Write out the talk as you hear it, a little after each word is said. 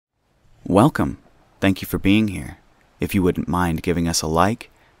Welcome. Thank you for being here. If you wouldn't mind giving us a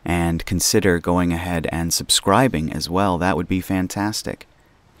like, and consider going ahead and subscribing as well, that would be fantastic.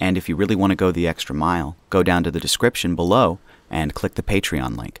 And if you really want to go the extra mile, go down to the description below and click the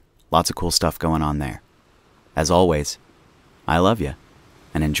Patreon link. Lots of cool stuff going on there. As always, I love you,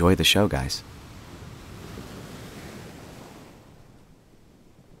 and enjoy the show, guys.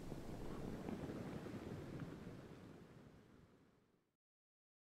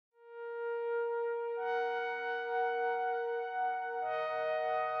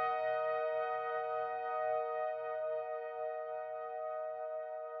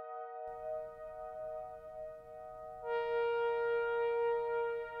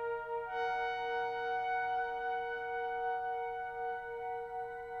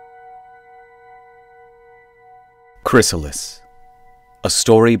 Chrysalis, a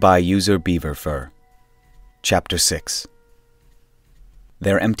story by user BeaverFur. Chapter 6.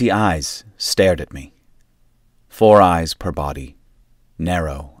 Their empty eyes stared at me. 4 eyes per body,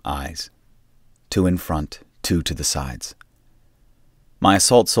 narrow eyes. 2 in front, 2 to the sides. My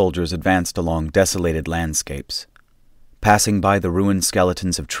assault soldiers advanced along desolated landscapes, passing by the ruined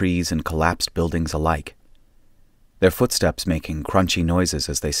skeletons of trees and collapsed buildings alike. Their footsteps making crunchy noises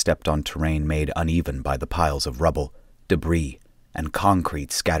as they stepped on terrain made uneven by the piles of rubble, debris, and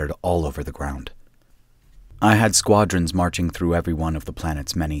concrete scattered all over the ground. I had squadrons marching through every one of the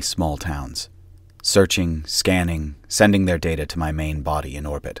planet's many small towns, searching, scanning, sending their data to my main body in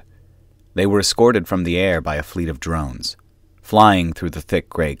orbit. They were escorted from the air by a fleet of drones, flying through the thick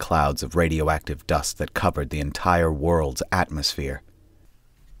gray clouds of radioactive dust that covered the entire world's atmosphere.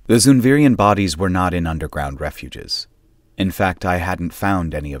 The Zunvirian bodies were not in underground refuges. In fact, I hadn't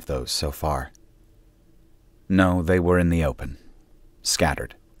found any of those so far. No, they were in the open,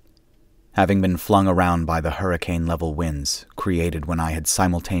 scattered, having been flung around by the hurricane-level winds created when I had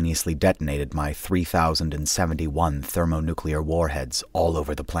simultaneously detonated my 3,071 thermonuclear warheads all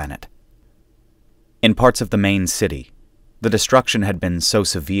over the planet. In parts of the main city, the destruction had been so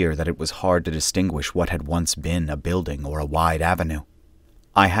severe that it was hard to distinguish what had once been a building or a wide avenue.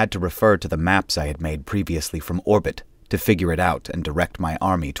 I had to refer to the maps I had made previously from orbit to figure it out and direct my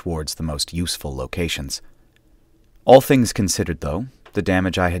army towards the most useful locations. All things considered, though, the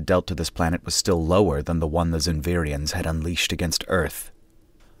damage I had dealt to this planet was still lower than the one the Zunvirians had unleashed against Earth.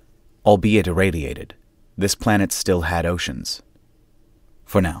 Albeit irradiated, this planet still had oceans.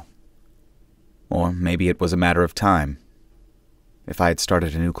 For now. Or maybe it was a matter of time. If I had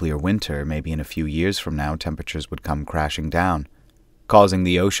started a nuclear winter, maybe in a few years from now temperatures would come crashing down, causing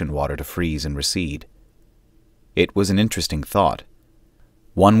the ocean water to freeze and recede. It was an interesting thought,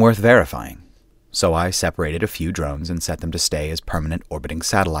 one worth verifying. So I separated a few drones and set them to stay as permanent orbiting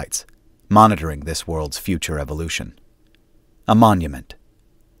satellites, monitoring this world's future evolution. A monument.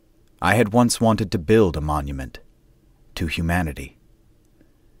 I had once wanted to build a monument to humanity.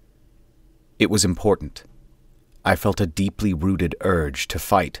 It was important. I felt a deeply rooted urge to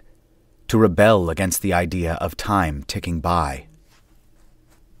fight, to rebel against the idea of time ticking by,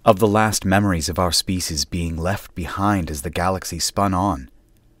 of the last memories of our species being left behind as the galaxy spun on,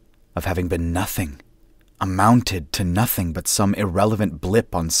 of having been nothing, amounted to nothing but some irrelevant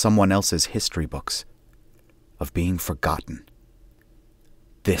blip on someone else's history books, of being forgotten.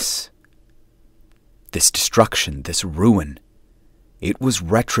 This destruction, this ruin, it was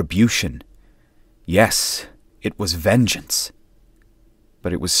retribution. Yes, it was vengeance.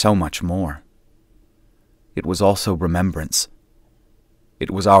 But it was so much more. It was also remembrance.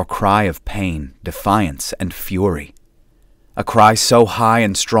 It was our cry of pain, defiance, and fury. A cry so high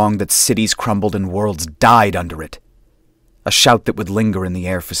and strong that cities crumbled and worlds died under it. A shout that would linger in the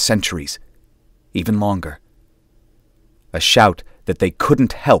air for centuries, even longer. A shout that they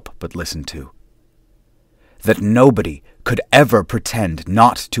couldn't help but listen to. That nobody could ever pretend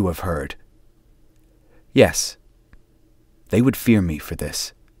not to have heard. Yes, they would fear me for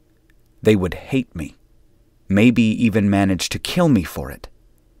this. They would hate me, maybe even manage to kill me for it.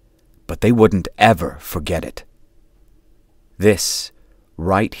 But they wouldn't ever forget it. This,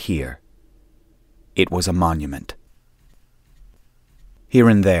 right here, it was a monument. Here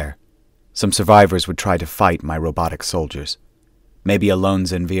and there, some survivors would try to fight my robotic soldiers. Maybe a lone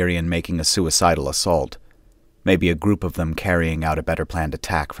Zunvirian making a suicidal assault. Maybe a group of them carrying out a better planned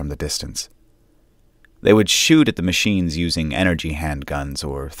attack from the distance. They would shoot at the machines using energy handguns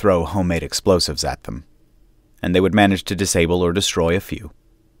or throw homemade explosives at them, and they would manage to disable or destroy a few.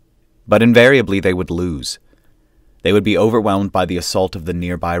 But invariably they would lose. They would be overwhelmed by the assault of the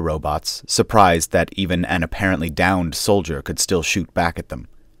nearby robots, surprised that even an apparently downed soldier could still shoot back at them.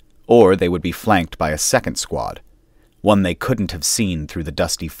 Or they would be flanked by a second squad, one they couldn't have seen through the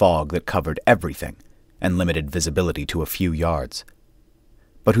dusty fog that covered everything and limited visibility to a few yards,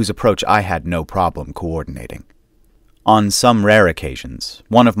 but whose approach I had no problem coordinating. On some rare occasions,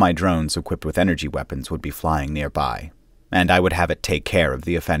 one of my drones equipped with energy weapons would be flying nearby, and I would have it take care of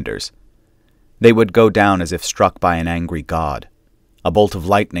the offenders. They would go down as if struck by an angry god, a bolt of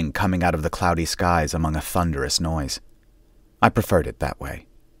lightning coming out of the cloudy skies among a thunderous noise. I preferred it that way.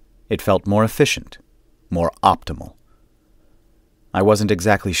 It felt more efficient, more optimal. I wasn't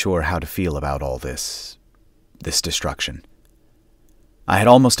exactly sure how to feel about all this destruction. I had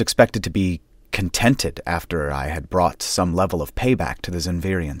almost expected to be contented after I had brought some level of payback to the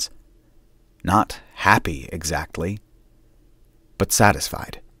Zunvirians. Not happy, exactly, but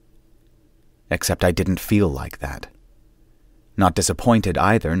satisfied. Except I didn't feel like that. Not disappointed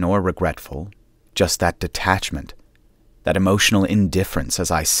either, nor regretful, just that detachment, that emotional indifference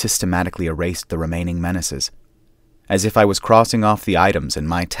as I systematically erased the remaining menaces, as if I was crossing off the items in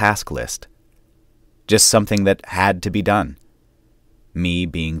my task list. Just something that had to be done. Me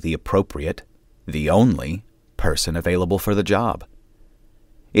being the appropriate, the only, person available for the job.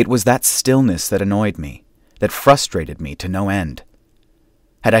 It was that stillness that annoyed me, that frustrated me to no end.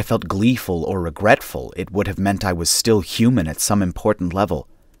 Had I felt gleeful or regretful, it would have meant I was still human at some important level.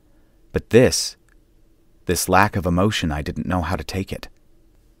 But this lack of emotion, I didn't know how to take it.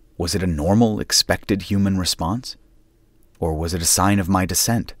 Was it a normal, expected human response? Or was it a sign of my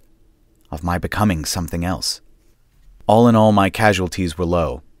descent, of my becoming something else? All in all, my casualties were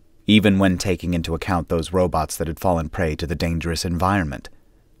low, even when taking into account those robots that had fallen prey to the dangerous environment,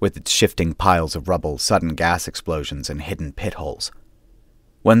 with its shifting piles of rubble, sudden gas explosions, and hidden pit holes.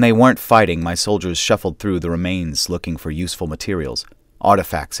 When they weren't fighting, my soldiers shuffled through the remains looking for useful materials,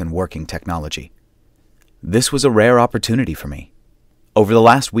 artifacts, and working technology. This was a rare opportunity for me. Over the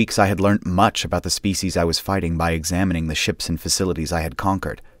last weeks, I had learned much about the species I was fighting by examining the ships and facilities I had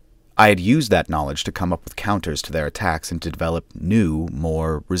conquered. I had used that knowledge to come up with counters to their attacks and to develop new,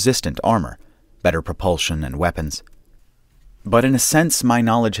 more resistant armor, better propulsion and weapons. But in a sense, my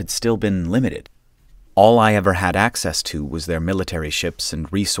knowledge had still been limited. All I ever had access to was their military ships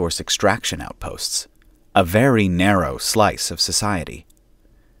and resource extraction outposts, a very narrow slice of society.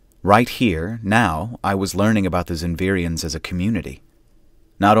 Right here, now, I was learning about the Zunvirians as a community,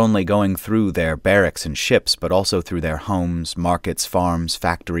 not only going through their barracks and ships, but also through their homes, markets, farms,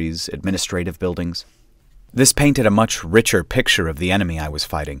 factories, administrative buildings. This painted a much richer picture of the enemy I was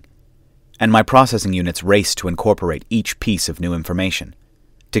fighting, and my processing units raced to incorporate each piece of new information,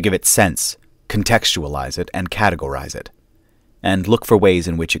 to give it sense, contextualize it, and categorize it, and look for ways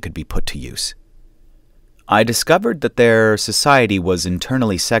in which it could be put to use. I discovered that their society was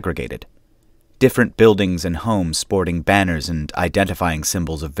internally segregated, different buildings and homes sporting banners and identifying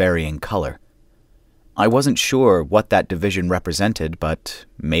symbols of varying color. I wasn't sure what that division represented, but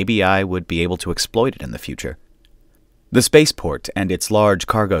maybe I would be able to exploit it in the future. The spaceport and its large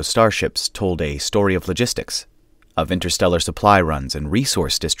cargo starships told a story of logistics, of interstellar supply runs and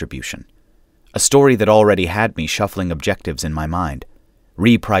resource distribution, a story that already had me shuffling objectives in my mind,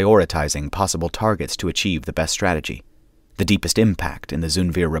 reprioritizing possible targets to achieve the best strategy, the deepest impact in the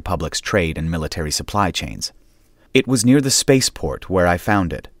Zunvir Republic's trade and military supply chains. It was near the spaceport where I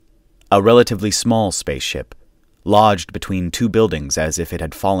found it, a relatively small spaceship, lodged between two buildings as if it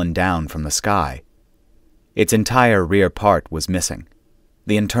had fallen down from the sky. Its entire rear part was missing,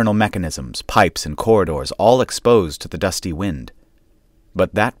 the internal mechanisms, pipes, and corridors all exposed to the dusty wind.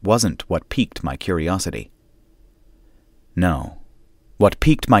 But that wasn't what piqued my curiosity. No. What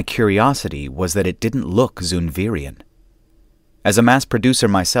piqued my curiosity was that it didn't look Zunvirian. As a mass producer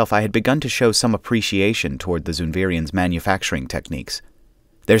myself, I had begun to show some appreciation toward the Zunvirians' manufacturing techniques.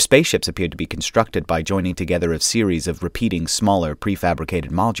 Their spaceships appeared to be constructed by joining together a series of repeating smaller prefabricated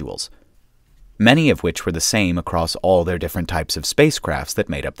modules, many of which were the same across all their different types of spacecrafts that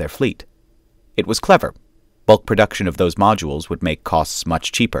made up their fleet. It was clever. Bulk production of those modules would make costs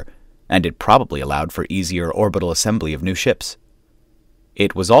much cheaper, and it probably allowed for easier orbital assembly of new ships.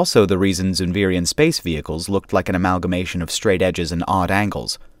 It was also the reason Zunvirian space vehicles looked like an amalgamation of straight edges and odd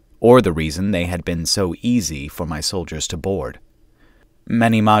angles, or the reason they had been so easy for my soldiers to board.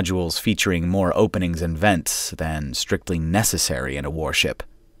 Many modules featuring more openings and vents than strictly necessary in a warship,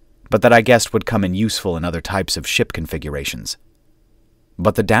 but that I guessed would come in useful in other types of ship configurations.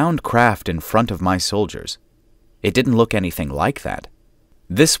 But the downed craft in front of my soldiers, it didn't look anything like that.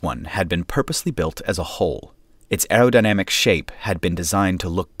 This one had been purposely built as a whole. Its aerodynamic shape had been designed to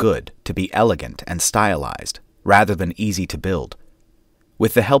look good, to be elegant and stylized, rather than easy to build.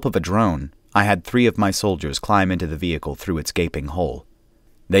 With the help of a drone, I had 3 of my soldiers climb into the vehicle through its gaping hole.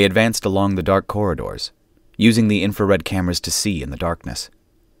 They advanced along the dark corridors, using the infrared cameras to see in the darkness.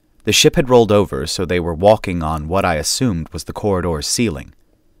 The ship had rolled over, so they were walking on what I assumed was the corridor's ceiling.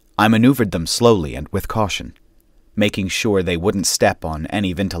 I maneuvered them slowly and with caution, making sure they wouldn't step on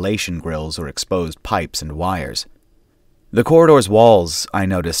any ventilation grills or exposed pipes and wires. The corridor's walls, I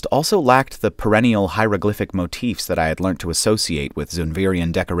noticed, also lacked the perennial hieroglyphic motifs that I had learnt to associate with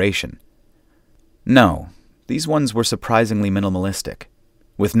Zunvirian decoration. No, these ones were surprisingly minimalistic,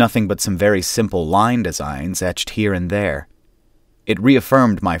 with nothing but some very simple line designs etched here and there. It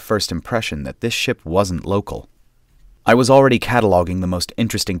reaffirmed my first impression that this ship wasn't local. I was already cataloging the most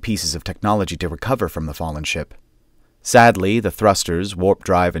interesting pieces of technology to recover from the fallen ship. Sadly, the thrusters, warp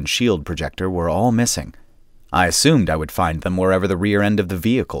drive, and shield projector were all missing. I assumed I would find them wherever the rear end of the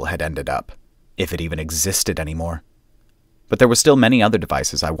vehicle had ended up, if it even existed anymore. But there were still many other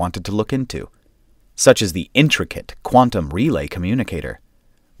devices I wanted to look into, such as the intricate quantum relay communicator,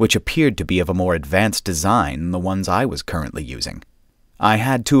 which appeared to be of a more advanced design than the ones I was currently using. I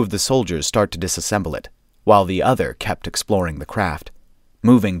had two of the soldiers start to disassemble it, while the other kept exploring the craft,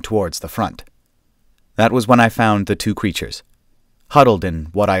 moving towards the front. That was when I found the two creatures, huddled in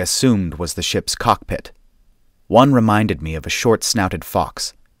what I assumed was the ship's cockpit. One reminded me of a short-snouted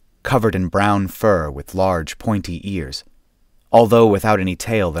fox, covered in brown fur with large, pointy ears, although without any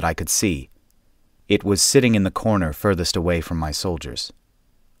tail that I could see. It was sitting in the corner furthest away from my soldiers,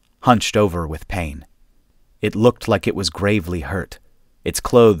 hunched over with pain. It looked like it was gravely hurt, its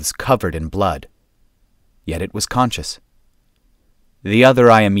clothes covered in blood. Yet it was conscious. The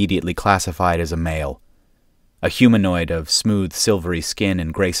other I immediately classified as a male, a humanoid of smooth, silvery skin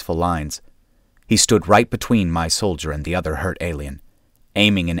and graceful lines. He stood right between my soldier and the other hurt alien,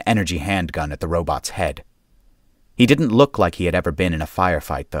 aiming an energy handgun at the robot's head. He didn't look like he had ever been in a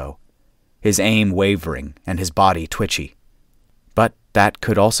firefight, though, his aim wavering and his body twitchy. But that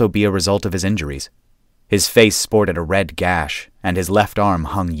could also be a result of his injuries. His face sported a red gash, and his left arm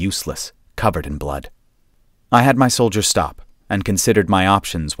hung useless, covered in blood. I had my soldier stop, and considered my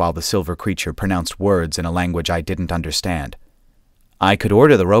options while the silver creature pronounced words in a language I didn't understand. I could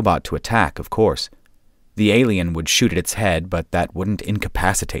order the robot to attack, of course. The alien would shoot at its head, but that wouldn't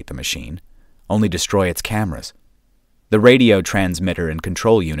incapacitate the machine, only destroy its cameras. The radio transmitter and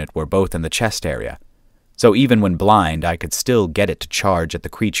control unit were both in the chest area, so even when blind, I could still get it to charge at the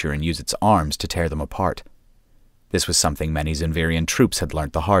creature and use its arms to tear them apart. This was something many Zunvirian troops had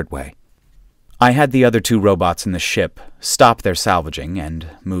learnt the hard way. I had the other two robots in the ship stop their salvaging and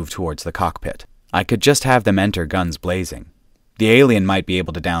move towards the cockpit. I could just have them enter, guns blazing. The alien might be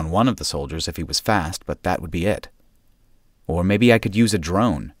able to down one of the soldiers if he was fast, but that would be it. Or maybe I could use a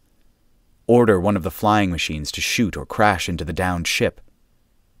drone. Order one of the flying machines to shoot or crash into the downed ship.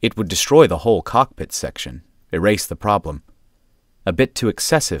 It would destroy the whole cockpit section, erase the problem. A bit too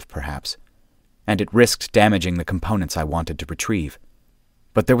excessive, perhaps, and it risked damaging the components I wanted to retrieve.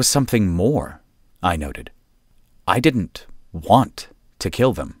 But there was something more, I noted. I didn't want to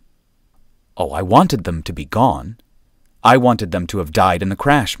kill them. Oh, I wanted them to be gone. I wanted them to have died in the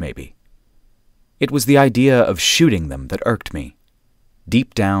crash, maybe. It was the idea of shooting them that irked me.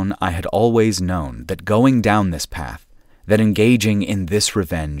 Deep down, I had always known that going down this path, that engaging in this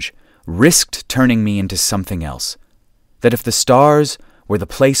revenge, risked turning me into something else. That if the stars were the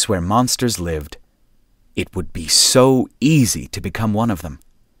place where monsters lived, it would be so easy to become one of them,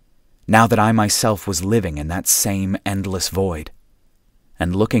 now that I myself was living in that same endless void.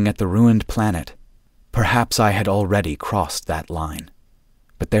 And looking at the ruined planet, perhaps I had already crossed that line.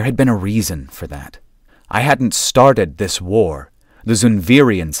 But there had been a reason for that. I hadn't started this war. The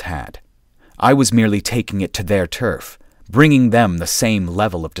Zunvirians had. I was merely taking it to their turf, bringing them the same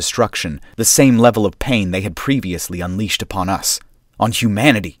level of destruction, the same level of pain they had previously unleashed upon us, on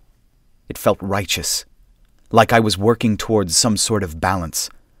humanity. It felt righteous, like I was working towards some sort of balance,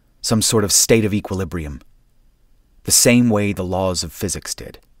 some sort of state of equilibrium. The same way the laws of physics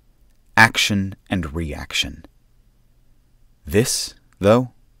did. Action and reaction. This,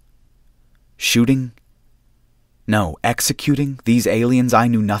 though? Shooting? No, executing these aliens I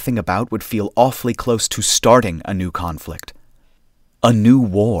knew nothing about would feel awfully close to starting a new conflict. A new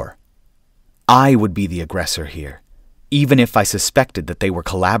war. I would be the aggressor here, even if I suspected that they were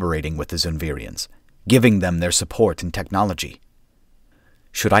collaborating with the Zunvirians, giving them their support and technology.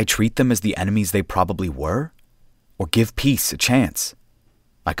 Should I treat them as the enemies they probably were? Or give peace a chance?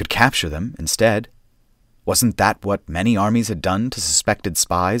 I could capture them instead. Wasn't that what many armies had done to suspected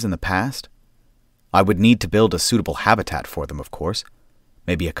spies in the past? I would need to build a suitable habitat for them, of course.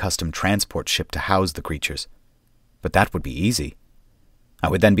 Maybe a custom transport ship to house the creatures. But that would be easy. I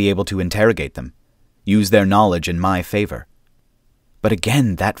would then be able to interrogate them, use their knowledge in my favor. But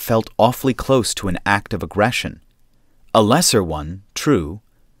again, that felt awfully close to an act of aggression. A lesser one, true,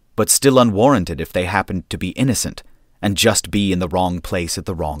 but still unwarranted if they happened to be innocent and just be in the wrong place at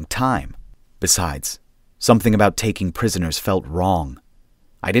the wrong time. Besides, something about taking prisoners felt wrong.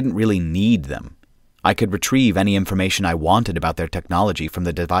 I didn't really need them. I could retrieve any information I wanted about their technology from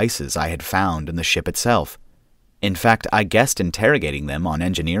the devices I had found in the ship itself. In fact, I guessed interrogating them on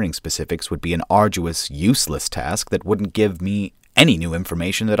engineering specifics would be an arduous, useless task that wouldn't give me any new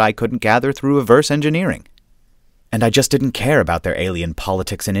information that I couldn't gather through reverse engineering. And I just didn't care about their alien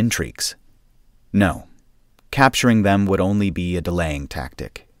politics and intrigues. No, capturing them would only be a delaying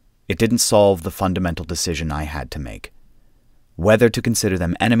tactic. It didn't solve the fundamental decision I had to make. Whether to consider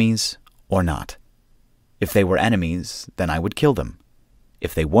them enemies or not. If they were enemies, then I would kill them.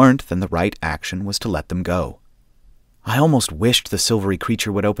 If they weren't, then the right action was to let them go. I almost wished the silvery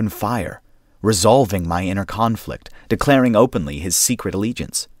creature would open fire, resolving my inner conflict, declaring openly his secret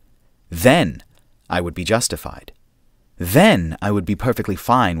allegiance. Then I would be justified. Then I would be perfectly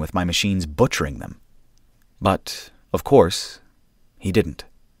fine with my machines butchering them. But, of course, he didn't.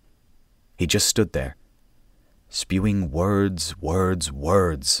 He just stood there, spewing words,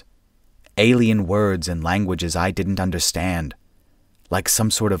 alien words in languages I didn't understand, like some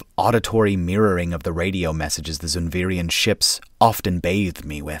sort of auditory mirroring of the radio messages the Zunvirian ships often bathed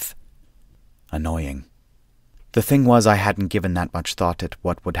me with. Annoying. The thing was, I hadn't given that much thought at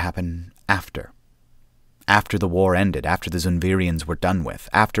what would happen after. After the war ended, after the Zunvirians were done with,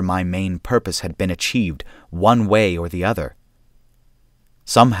 after my main purpose had been achieved, one way or the other.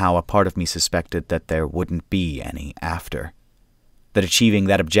 Somehow a part of me suspected that there wouldn't be any after. That achieving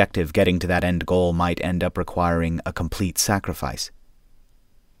that objective, getting to that end goal, might end up requiring a complete sacrifice.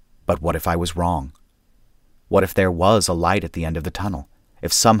 But what if I was wrong? What if there was a light at the end of the tunnel?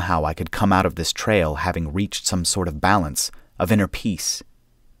 If somehow I could come out of this trail having reached some sort of balance, of inner peace?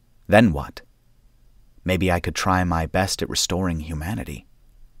 Then what? Maybe I could try my best at restoring humanity.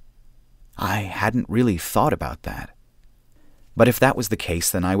 I hadn't really thought about that. But if that was the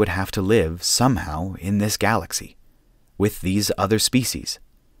case, then I would have to live, somehow, in this galaxy, with these other species,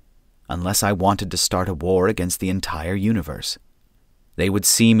 unless I wanted to start a war against the entire universe. They would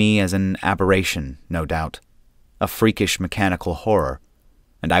see me as an aberration, no doubt, a freakish mechanical horror,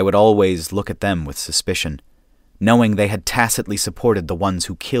 and I would always look at them with suspicion, knowing they had tacitly supported the ones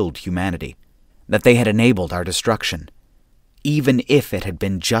who killed humanity, that they had enabled our destruction, even if it had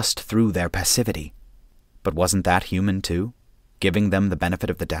been just through their passivity. But wasn't that human too? Giving them the benefit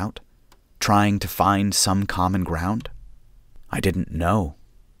of the doubt? Trying to find some common ground? I didn't know.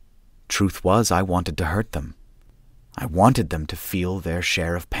 Truth was, I wanted to hurt them. I wanted them to feel their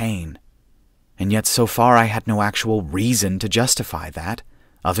share of pain. And yet so far I had no actual reason to justify that,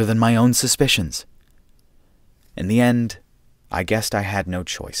 other than my own suspicions. In the end, I guessed I had no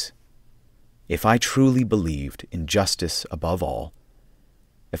choice. If I truly believed in justice above all,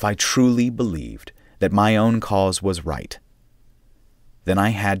 if I truly believed that my own cause was right, then I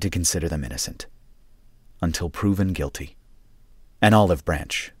had to consider them innocent, until proven guilty. An olive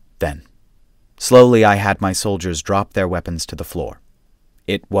branch, then. Slowly I had my soldiers drop their weapons to the floor.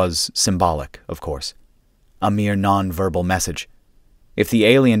 It was symbolic, of course. A mere non-verbal message. If the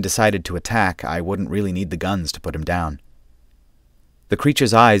alien decided to attack, I wouldn't really need the guns to put him down. The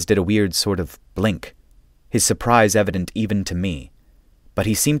creature's eyes did a weird sort of blink, his surprise evident even to me, but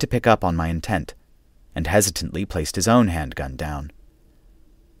he seemed to pick up on my intent, and hesitantly placed his own handgun down.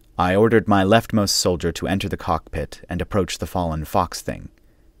 I ordered my leftmost soldier to enter the cockpit and approach the fallen fox thing,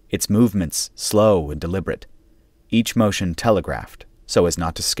 its movements slow and deliberate, each motion telegraphed so as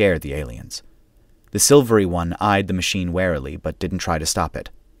not to scare the aliens. The silvery one eyed the machine warily but didn't try to stop it.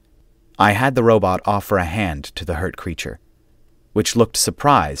 I had the robot offer a hand to the hurt creature, which looked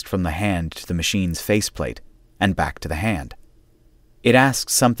surprised from the hand to the machine's faceplate and back to the hand. It asked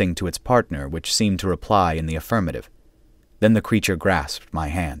something to its partner, which seemed to reply in the affirmative. Then the creature grasped my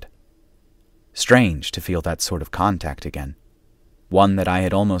hand. Strange to feel that sort of contact again, one that I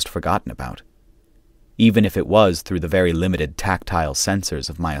had almost forgotten about, even if it was through the very limited tactile sensors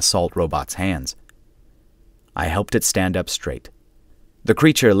of my assault robot's hands. I helped it stand up straight. The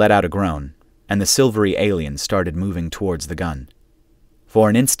creature let out a groan, and the silvery alien started moving towards the gun. For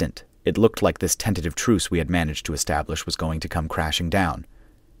an instant, it looked like this tentative truce we had managed to establish was going to come crashing down,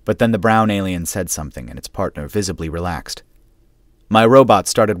 but then the brown alien said something and its partner visibly relaxed. My robot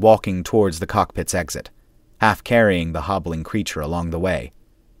started walking towards the cockpit's exit, half carrying the hobbling creature along the way.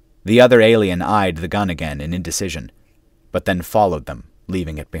 The other alien eyed the gun again in indecision, but then followed them,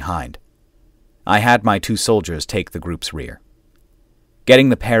 leaving it behind. I had my two soldiers take the group's rear. Getting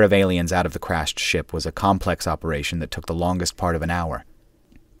the pair of aliens out of the crashed ship was a complex operation that took the longest part of an hour,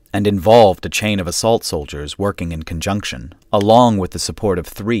 and involved a chain of assault soldiers working in conjunction, along with the support of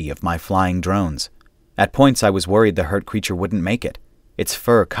 3 of my flying drones. At points I was worried the hurt creature wouldn't make it, its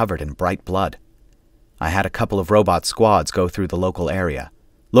fur covered in bright blood. I had a couple of robot squads go through the local area,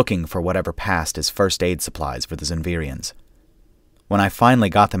 looking for whatever passed as first aid supplies for the Zunvirians. When I finally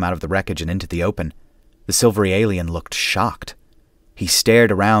got them out of the wreckage and into the open, the silvery alien looked shocked. He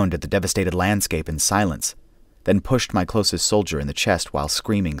stared around at the devastated landscape in silence, then pushed my closest soldier in the chest while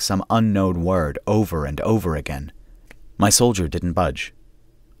screaming some unknown word over and over again. My soldier didn't budge.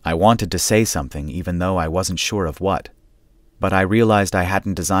 I wanted to say something, even though I wasn't sure of what, but I realized I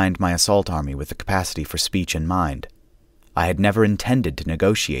hadn't designed my assault army with the capacity for speech in mind. I had never intended to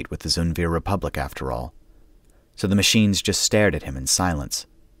negotiate with the Zunvir Republic, after all. So the machines just stared at him in silence,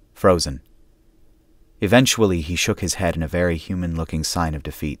 frozen. Eventually he shook his head in a very human-looking sign of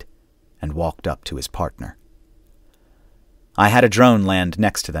defeat and walked up to his partner. I had a drone land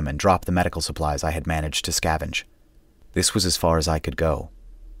next to them and drop the medical supplies I had managed to scavenge. This was as far as I could go.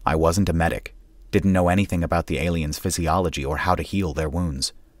 I wasn't a medic, didn't know anything about the aliens' physiology or how to heal their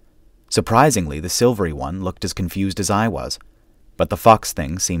wounds. Surprisingly, the silvery one looked as confused as I was, but the fox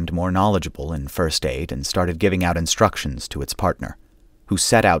thing seemed more knowledgeable in first aid and started giving out instructions to its partner, who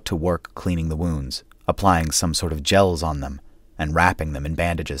set out to work cleaning the wounds, applying some sort of gels on them, and wrapping them in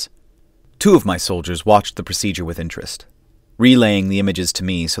bandages. 2 of my soldiers watched the procedure with interest, relaying the images to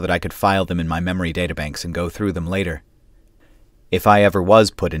me so that I could file them in my memory databanks and go through them later. If I ever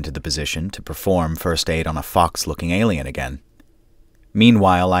was put into the position to perform first aid on a fox-looking alien again.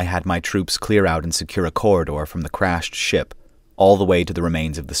 Meanwhile, I had my troops clear out and secure a corridor from the crashed ship all the way to the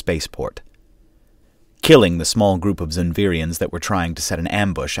remains of the spaceport, killing the small group of Zunvirians that were trying to set an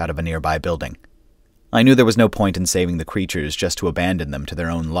ambush out of a nearby building. I knew there was no point in saving the creatures just to abandon them to their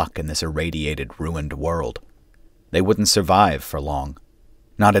own luck in this irradiated, ruined world. They wouldn't survive for long.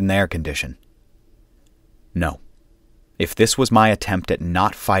 Not in their condition. No. If this was my attempt at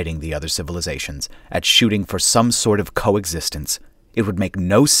not fighting the other civilizations, at shooting for some sort of coexistence, it would make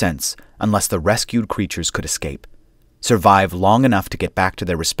no sense unless the rescued creatures could escape, survive long enough to get back to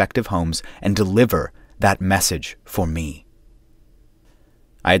their respective homes and deliver that message for me.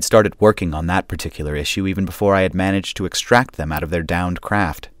 I had started working on that particular issue even before I had managed to extract them out of their downed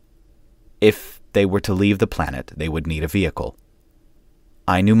craft. If they were to leave the planet, they would need a vehicle.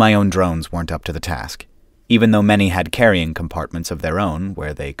 I knew my own drones weren't up to the task, even though many had carrying compartments of their own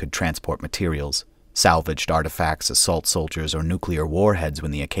where they could transport materials, salvaged artifacts, assault soldiers, or nuclear warheads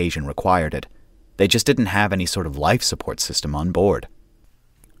when the occasion required it. They just didn't have any sort of life support system on board.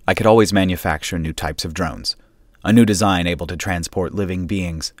 I could always manufacture new types of drones, a new design able to transport living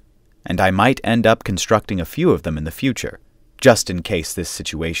beings, and I might end up constructing a few of them in the future, just in case this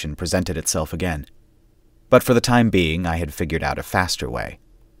situation presented itself again. But for the time being, I had figured out a faster way.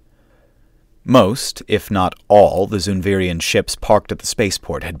 Most, if not all, the Zunvirian ships parked at the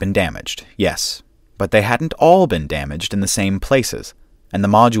spaceport had been damaged, yes, but they hadn't all been damaged in the same places, and the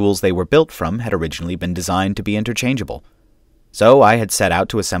modules they were built from had originally been designed to be interchangeable. So I had set out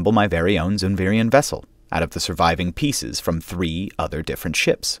to assemble my very own Zunvirian vessel out of the surviving pieces from 3 other different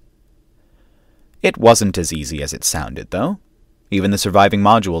ships. It wasn't as easy as it sounded, though. Even the surviving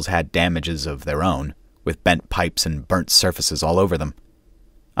modules had damages of their own, with bent pipes and burnt surfaces all over them.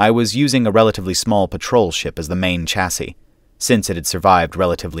 I was using a relatively small patrol ship as the main chassis, since it had survived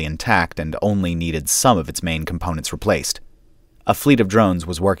relatively intact and only needed some of its main components replaced. A fleet of drones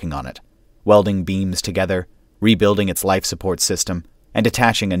was working on it, welding beams together, rebuilding its life support system, and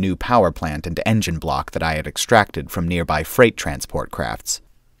attaching a new power plant and engine block that I had extracted from nearby freight transport crafts.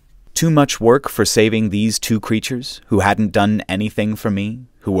 Too much work for saving these 2 creatures who hadn't done anything for me,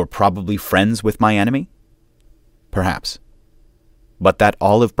 who were probably friends with my enemy? Perhaps. But that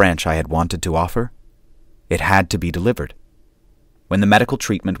olive branch I had wanted to offer? It had to be delivered. When the medical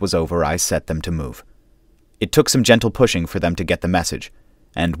treatment was over, I set them to move. It took some gentle pushing for them to get the message,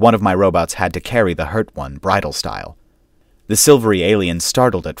 and one of my robots had to carry the hurt one, bridal style. The silvery alien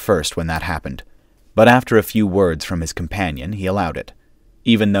startled at first when that happened, but after a few words from his companion, he allowed it,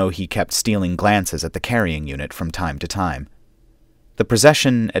 even though he kept stealing glances at the carrying unit from time to time. The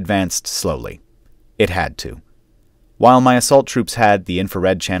procession advanced slowly. It had to. While my assault troops had the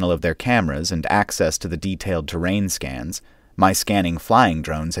infrared channel of their cameras and access to the detailed terrain scans my scanning flying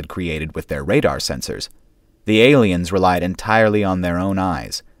drones had created with their radar sensors, the aliens relied entirely on their own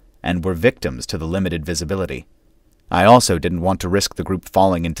eyes and were victims to the limited visibility. I also didn't want to risk the group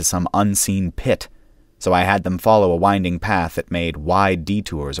falling into some unseen pit, so I had them follow a winding path that made wide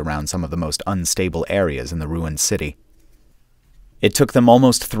detours around some of the most unstable areas in the ruined city. It took them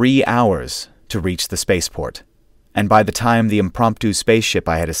almost 3 hours to reach the spaceport, and by the time the impromptu spaceship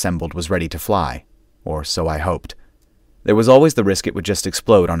I had assembled was ready to fly, or so I hoped, there was always the risk it would just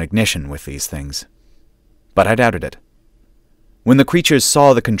explode on ignition with these things. But I doubted it. When the creatures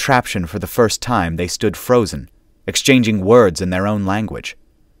saw the contraption for the first time, they stood frozen, exchanging words in their own language.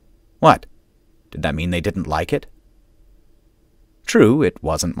 What? Did that mean they didn't like it? True, it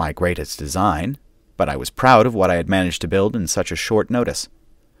wasn't my greatest design, but I was proud of what I had managed to build in such a short notice.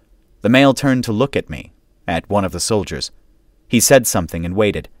 The male turned to look at me, at one of the soldiers. He said something and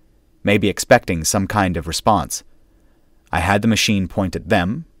waited, maybe expecting some kind of response. I had the machine point at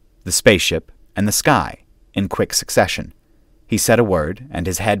them, the spaceship, and the sky, in quick succession. He said a word, and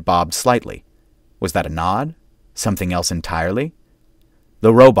his head bobbed slightly. Was that a nod? Something else entirely?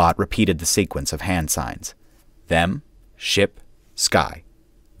 The robot repeated the sequence of hand signs. Them, ship, sky.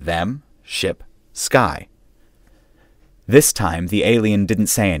 Them, ship, sky. This time, the alien didn't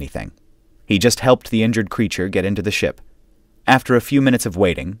say anything. He just helped the injured creature get into the ship. After a few minutes of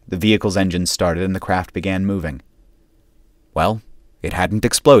waiting, the vehicle's engine started and the craft began moving. Well, it hadn't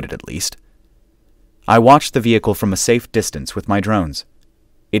exploded at least. I watched the vehicle from a safe distance with my drones.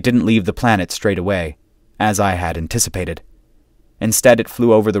 It didn't leave the planet straight away, as I had anticipated. Instead, it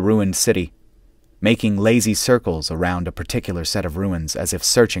flew over the ruined city, making lazy circles around a particular set of ruins as if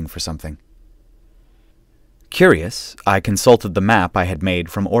searching for something. Curious, I consulted the map I had made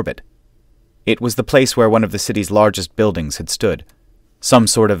from orbit. It was the place where one of the city's largest buildings had stood. Some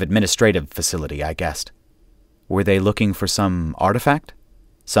sort of administrative facility, I guessed. Were they looking for some artifact?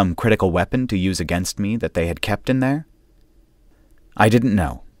 Some critical weapon to use against me that they had kept in there? I didn't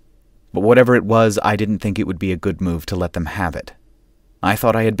know. But whatever it was, I didn't think it would be a good move to let them have it. I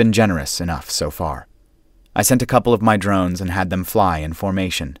thought I had been generous enough so far. I sent a couple of my drones and had them fly in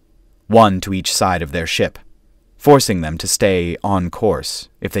formation, one to each side of their ship, forcing them to stay on course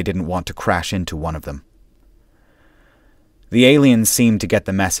if they didn't want to crash into one of them. The aliens seemed to get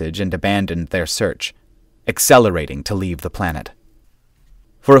the message and abandoned their search, accelerating to leave the planet.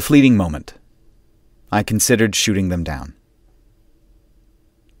 For a fleeting moment, I considered shooting them down.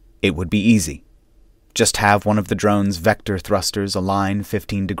 It would be easy. Just have one of the drone's vector thrusters align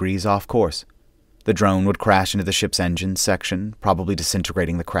 15 degrees off course. The drone would crash into the ship's engine section, probably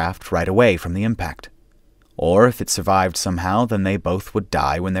disintegrating the craft right away from the impact. Or if it survived somehow, then they both would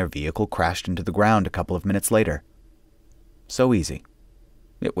die when their vehicle crashed into the ground a couple of minutes later. So easy.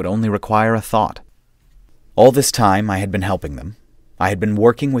 It would only require a thought. All this time I had been helping them. I had been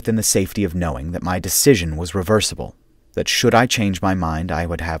working within the safety of knowing that my decision was reversible, that should I change my mind, I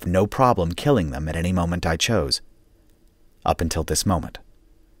would have no problem killing them at any moment I chose. Up until this moment.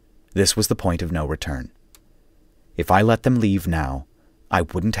 This was the point of no return. If I let them leave now, I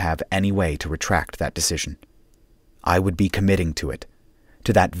wouldn't have any way to retract that decision. I would be committing to it,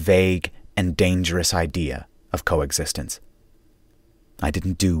 to that vague and dangerous idea of coexistence. I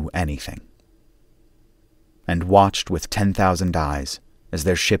didn't do anything, and watched with 10,000 eyes as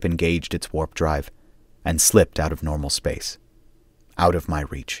their ship engaged its warp drive and slipped out of normal space, out of my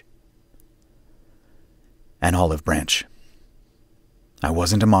reach. An olive branch. I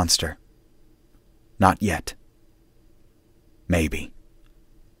wasn't a monster. Not yet. Maybe.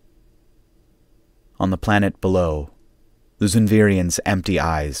 On the planet below, the Zunvirians' empty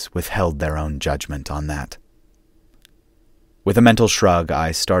eyes withheld their own judgment on that. With a mental shrug,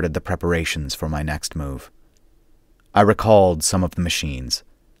 I started the preparations for my next move. I recalled some of the machines,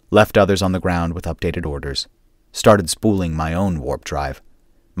 left others on the ground with updated orders, started spooling my own warp drive,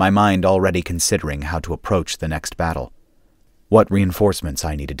 my mind already considering how to approach the next battle, what reinforcements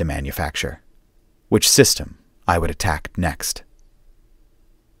I needed to manufacture, which system I would attack next.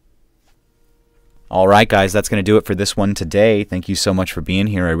 Alright guys, that's going to do it for this one today. Thank you so much for being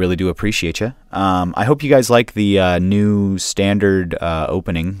here. I really do appreciate you. I hope you guys like the new standard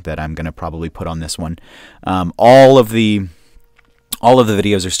opening that I'm going to probably put on this one. All of the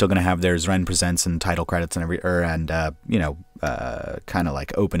videos are still going to have their Zren Presents and title credits and kind of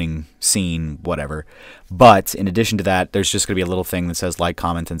like opening scene, whatever. But in addition to that, there's just going to be a little thing that says like,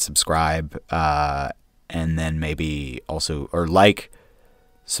 comment, and subscribe. And then maybe also, or like,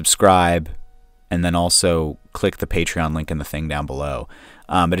 subscribe, and then also click the Patreon link in the thing down below.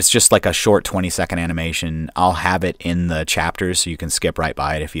 But it's just like a short 20-second animation. I'll have it in the chapters so you can skip right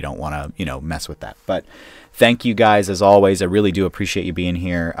by it if you don't want to, mess with that. But thank you guys as always. I really do appreciate you being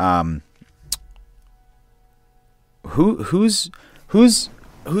here. Who's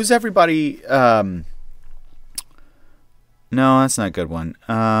everybody? No, that's not a good one.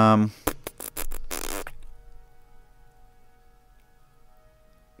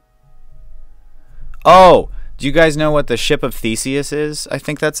 Oh, Do you guys know what the ship of Theseus is? I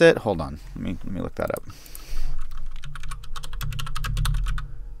think that's it. Hold on. Let me look that up.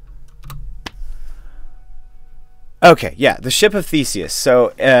 Okay, yeah, the ship of Theseus. So,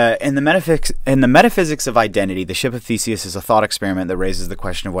 in the metaphysics of identity, the ship of Theseus is a thought experiment that raises the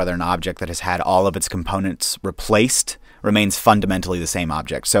question of whether an object that has had all of its components replaced remains fundamentally the same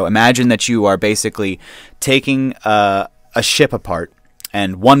object. So, imagine that you are basically taking a ship apart,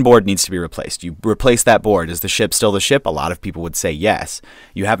 and one board needs to be replaced. You replace that board. Is the ship still the ship? A lot of people would say yes.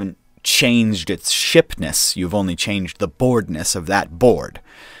 You haven't changed its shipness. You've only changed the boardness of that board.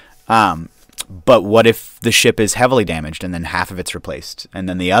 But what if the ship is heavily damaged and then half of it's replaced, and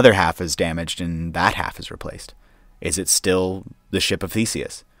then the other half is damaged and that half is replaced? Is it still the ship of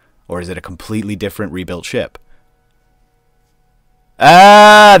Theseus? Or is it a completely different rebuilt ship?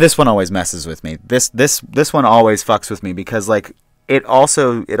 This one always messes with me. This one always fucks with me because, like, it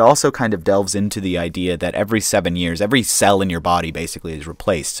also kind of delves into the idea that every 7 years, every cell in your body basically is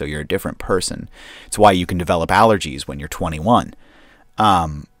replaced, so you're a different person. It's why you can develop allergies when you're 21.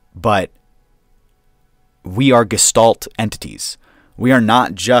 But we are gestalt entities. We are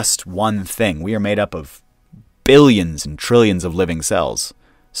not just one thing. We are made up of billions and trillions of living cells.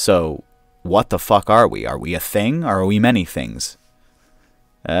 So, what the fuck are we? Are we a thing, or are we many things?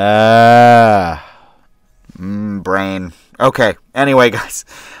 Brain. Okay, anyway, guys.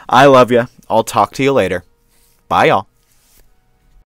 I love you. I'll talk to you later. Bye, y'all.